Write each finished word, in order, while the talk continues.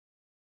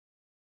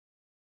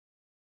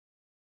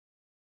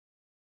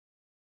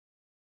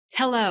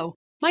Hello,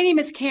 my name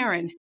is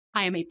Karen.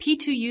 I am a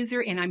P2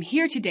 user and I'm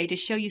here today to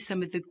show you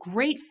some of the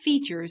great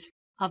features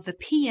of the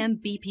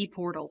PMBP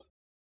Portal.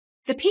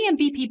 The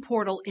PMBP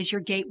Portal is your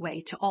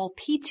gateway to all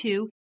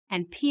P2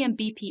 and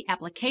PMBP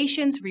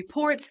applications,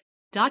 reports,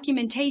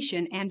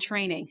 documentation, and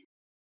training.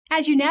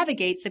 As you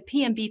navigate the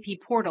PMBP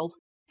Portal,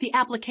 the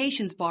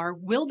Applications bar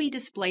will be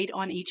displayed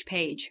on each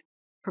page,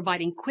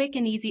 providing quick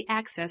and easy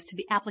access to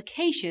the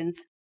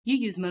applications you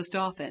use most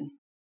often.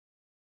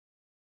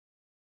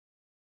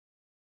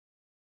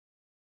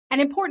 An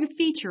important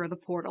feature of the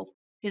portal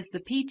is the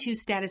P2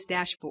 status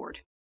dashboard.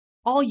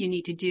 All you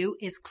need to do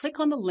is click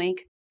on the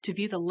link to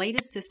view the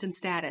latest system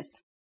status.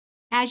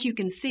 As you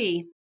can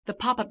see, the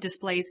pop-up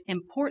displays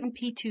important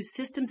P2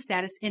 system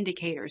status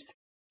indicators,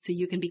 so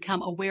you can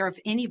become aware of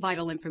any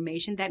vital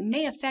information that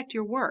may affect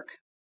your work.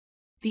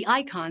 The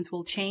icons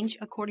will change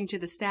according to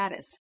the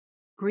status.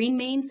 Green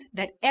means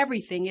that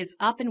everything is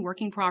up and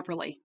working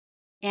properly.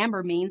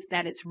 Amber means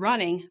that it's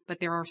running, but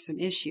there are some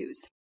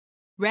issues.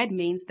 Red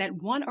means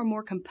that one or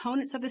more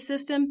components of the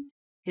system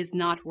is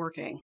not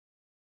working.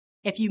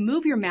 If you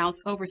move your mouse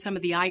over some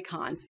of the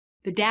icons,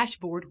 the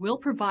dashboard will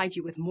provide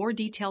you with more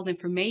detailed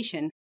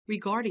information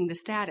regarding the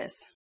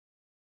status.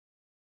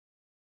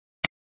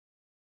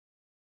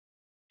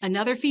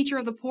 Another feature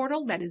of the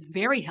portal that is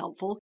very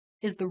helpful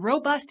is the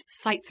robust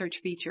site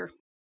search feature.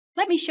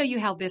 Let me show you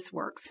how this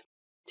works.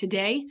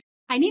 Today,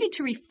 I needed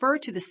to refer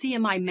to the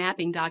CMI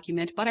mapping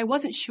document, but I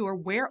wasn't sure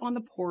where on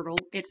the portal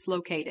it's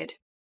located.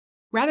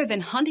 Rather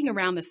than hunting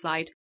around the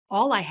site,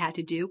 all I had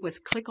to do was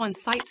click on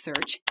Site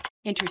Search,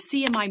 enter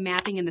CMI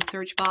mapping in the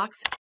search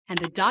box, and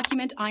the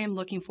document I am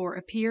looking for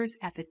appears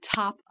at the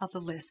top of the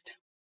list.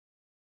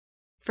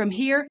 From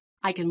here,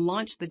 I can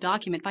launch the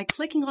document by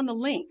clicking on the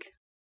link.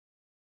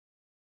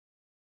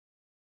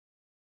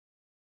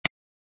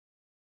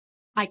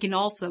 I can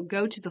also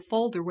go to the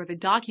folder where the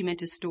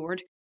document is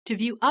stored to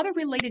view other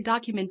related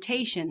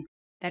documentation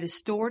that is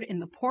stored in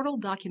the Portal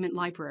Document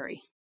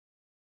Library.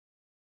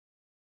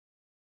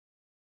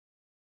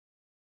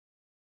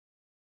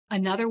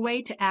 Another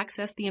way to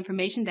access the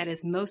information that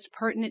is most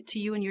pertinent to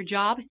you and your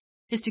job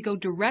is to go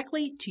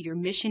directly to your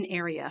mission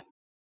area.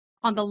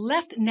 On the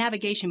left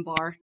navigation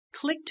bar,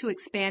 click to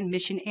expand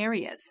mission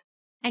areas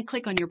and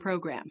click on your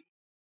program.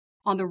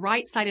 On the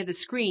right side of the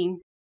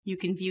screen, you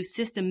can view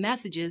system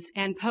messages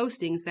and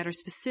postings that are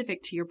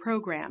specific to your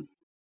program.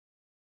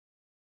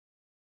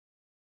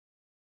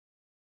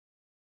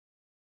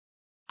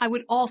 I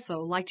would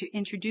also like to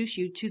introduce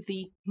you to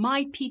the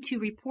My P2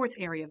 Reports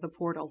area of the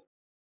portal.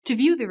 To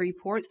view the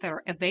reports that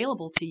are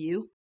available to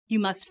you, you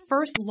must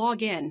first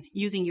log in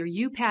using your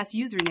UPass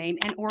username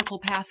and Oracle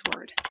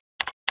password.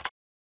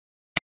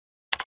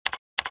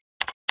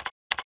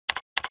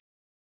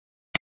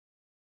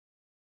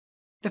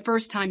 The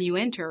first time you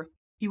enter,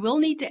 you will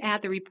need to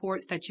add the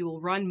reports that you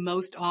will run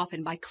most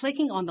often by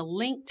clicking on the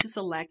link to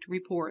select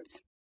reports.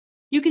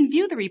 You can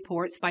view the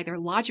reports by their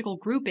logical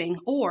grouping,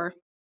 or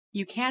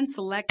you can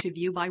select to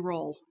view by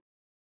role.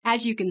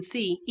 As you can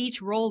see,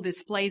 each role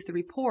displays the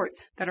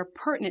reports that are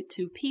pertinent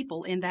to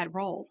people in that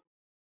role.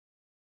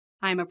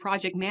 I am a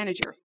project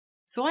manager,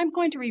 so I'm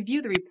going to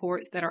review the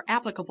reports that are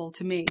applicable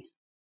to me.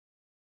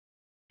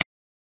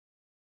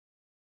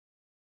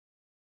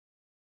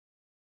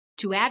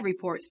 To add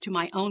reports to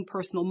my own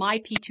personal My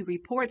P2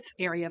 Reports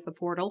area of the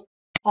portal,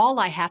 all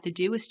I have to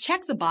do is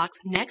check the box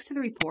next to the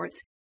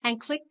reports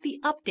and click the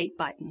Update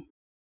button.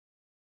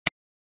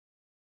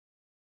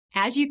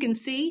 As you can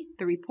see,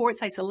 the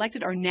reports I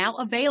selected are now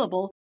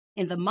available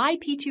in the My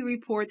P2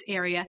 Reports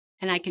area,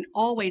 and I can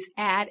always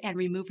add and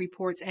remove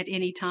reports at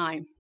any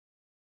time.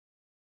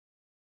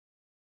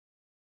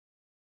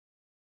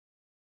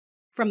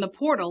 From the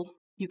portal,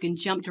 you can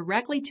jump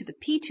directly to the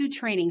P2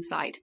 training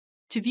site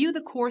to view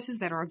the courses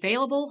that are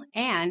available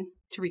and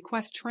to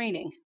request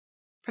training.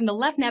 From the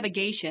left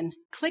navigation,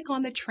 click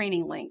on the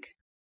training link.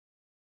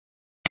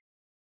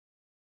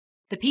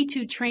 The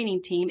P2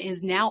 training team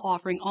is now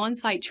offering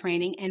on-site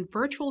training and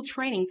virtual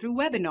training through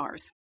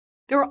webinars.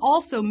 There are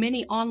also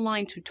many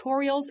online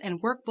tutorials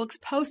and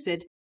workbooks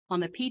posted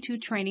on the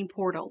P2 training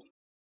portal.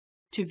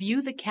 To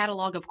view the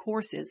catalog of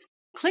courses,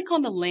 click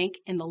on the link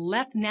in the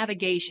left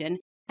navigation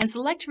and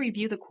select to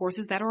review the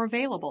courses that are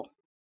available.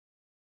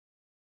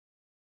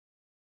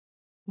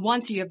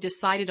 Once you have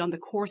decided on the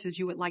courses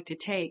you would like to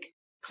take,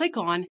 click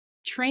on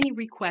Training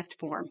Request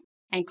Form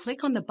and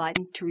click on the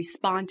button to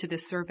respond to the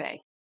survey.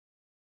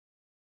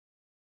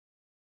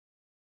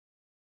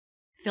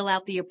 Fill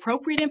out the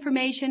appropriate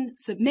information,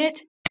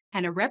 submit,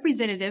 and a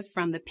representative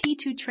from the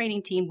P2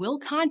 training team will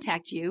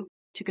contact you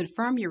to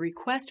confirm your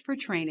request for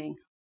training.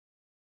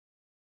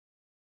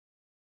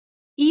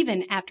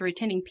 Even after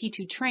attending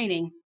P2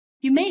 training,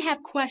 you may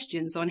have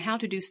questions on how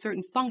to do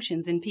certain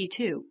functions in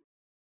P2.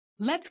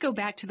 Let's go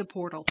back to the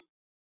portal.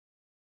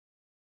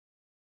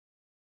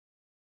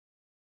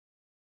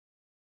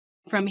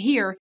 From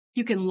here,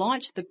 you can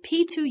launch the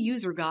P2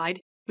 User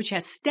Guide, which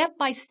has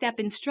step-by-step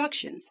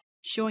instructions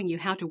showing you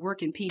how to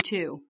work in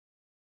P2.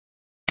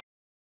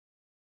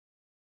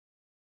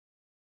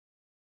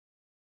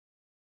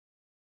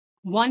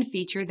 One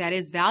feature that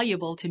is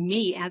valuable to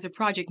me as a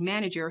project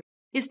manager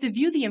is to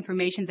view the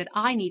information that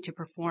I need to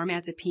perform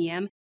as a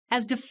PM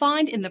as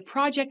defined in the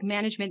Project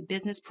Management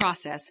Business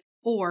Process,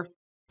 or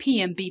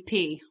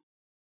PMBP.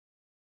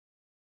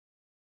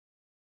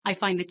 I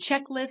find the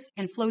checklists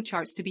and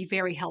flowcharts to be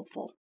very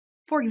helpful.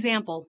 For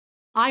example,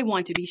 I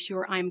want to be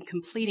sure I am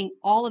completing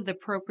all of the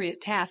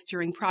appropriate tasks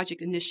during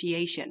project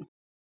initiation.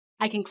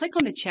 I can click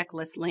on the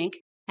checklist link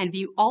and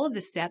view all of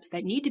the steps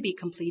that need to be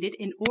completed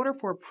in order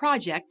for a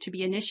project to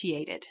be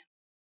initiated.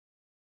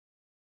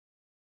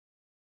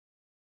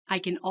 I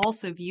can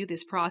also view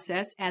this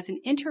process as an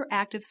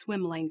interactive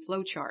swim lane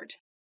flowchart.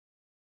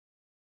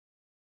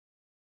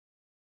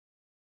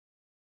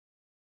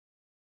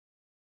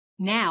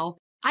 Now,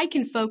 I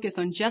can focus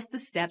on just the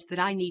steps that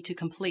I need to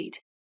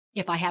complete.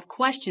 If I have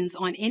questions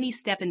on any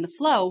step in the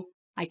flow,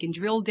 I can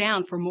drill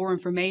down for more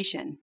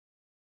information.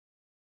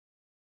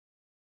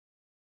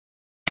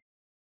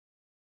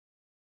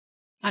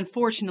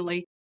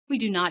 Unfortunately, we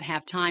do not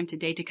have time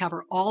today to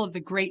cover all of the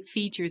great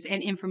features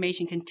and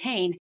information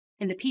contained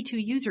in the P2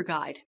 User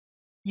Guide.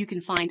 You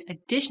can find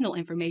additional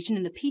information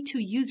in the P2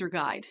 User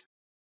Guide.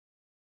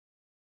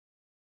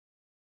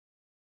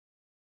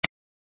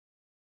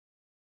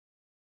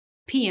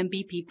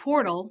 PMBP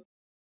Portal,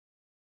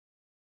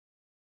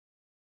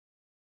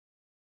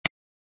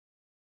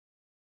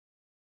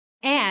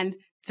 and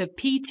the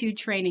P2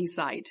 training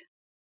site.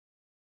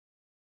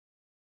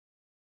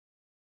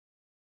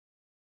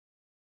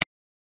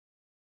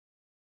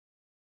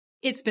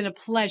 It's been a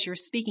pleasure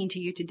speaking to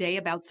you today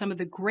about some of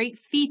the great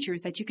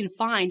features that you can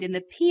find in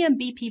the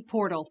PMBP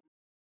Portal.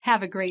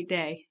 Have a great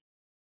day.